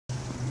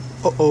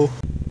Uh-oh.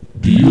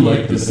 Do you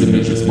like this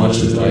image as much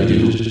as I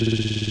do?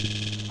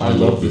 I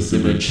love this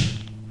image.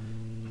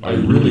 I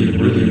really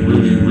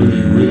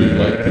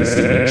like this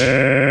image.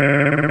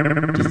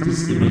 Does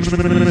this image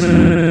please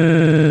you?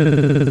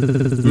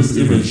 This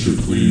image should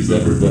please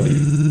everybody.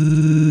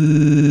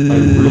 I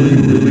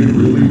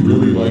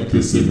really like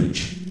this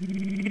image.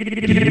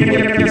 Do you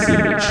like this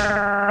image?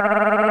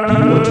 Do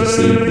you want to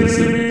save this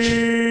image?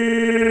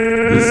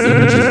 This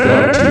image has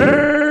got to.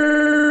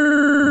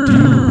 Do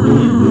you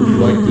really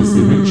like this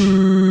image?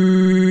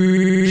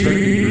 Check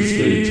in your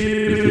state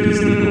if it is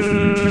legal for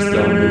you to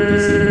download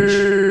this image.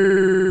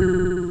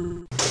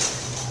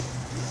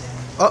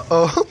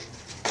 Uh-oh.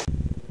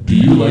 Do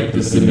you like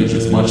this image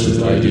as much as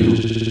I do?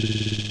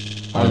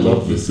 I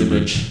love this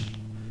image.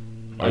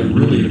 I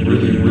really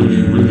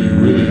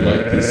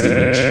like this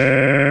image.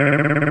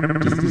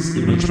 Does this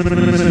image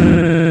please you?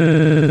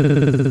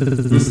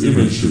 This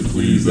image should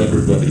please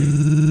everybody.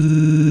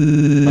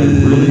 I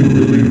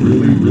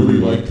really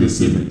like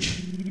this image.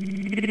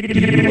 Do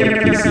you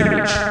like this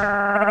image?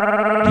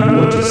 Do you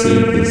want to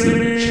save this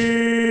image?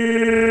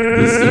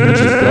 This image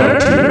has got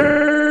to.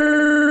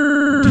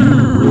 Do you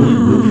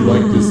really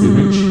like this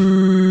image?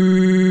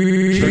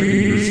 Check in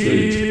your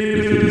state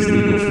if it is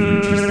legal for you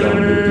to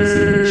download this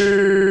image.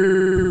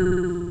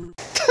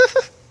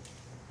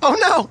 Oh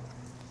no!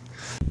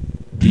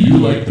 Do you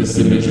like this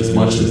image as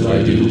much as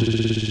I do?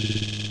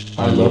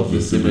 I love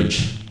this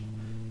image.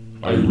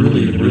 I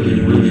really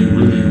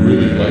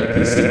like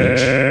this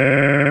image.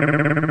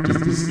 Does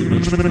this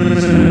image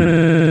please you?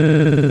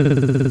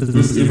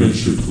 This image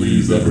should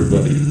please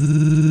everybody.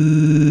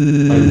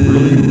 I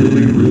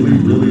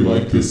really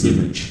like this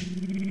image.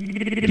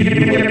 Do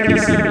you like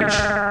this image?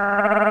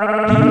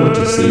 Do you want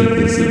to save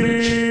this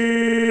image?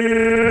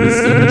 This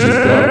image has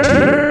got to.